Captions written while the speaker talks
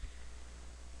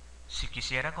Si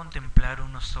quisiera contemplar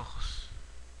unos ojos,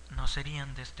 no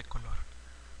serían de este color,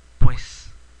 pues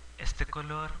este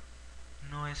color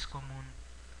no es común,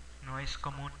 no es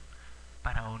común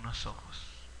para unos ojos.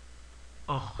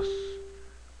 Ojos,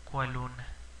 cual luna,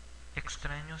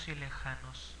 extraños y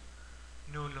lejanos,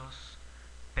 nulos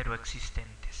pero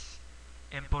existentes,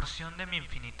 en porción de mi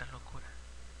infinita locura,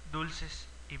 dulces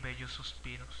y bellos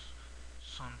suspiros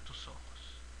son tus ojos.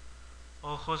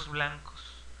 Ojos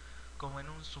blancos, como en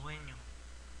un sueño,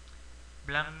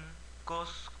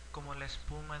 blancos como la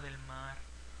espuma del mar,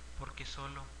 porque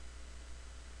solo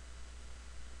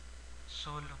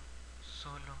son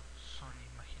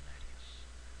imaginarios.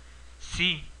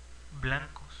 Sí,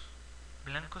 blancos,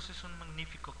 blancos es un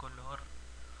magnífico color,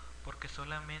 porque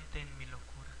solamente en mi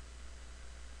locura.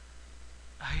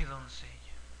 Ay,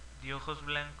 doncella, de ojos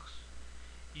blancos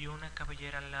y una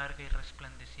cabellera larga y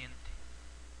resplandeciente,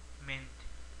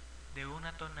 mente de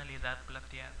una tonalidad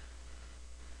plateada,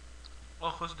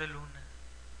 ojos de luna,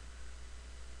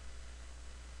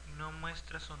 no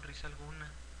muestras sonrisa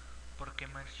alguna, porque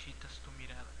marchitas tu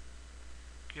mirada.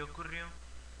 ¿Qué ocurrió?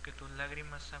 Que tus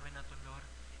lágrimas saben a dolor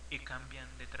y cambian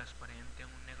de transparente a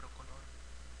un negro color.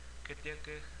 ¿Qué te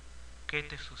aqueja? ¿Qué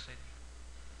te sucede?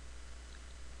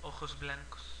 Ojos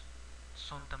blancos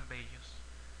son tan bellos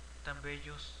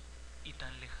y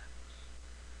tan lejanos.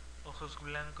 Ojos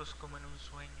blancos como en un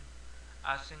sueño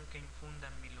hacen que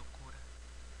infundan mi locura,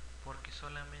 porque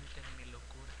solamente en mi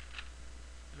locura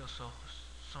los ojos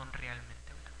son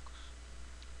realmente blancos.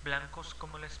 Blancos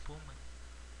como la espuma,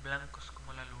 blancos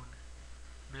como la luna,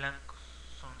 blancos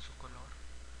son su color,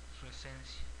 su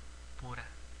esencia pura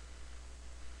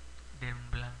de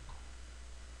un blanco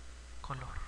color.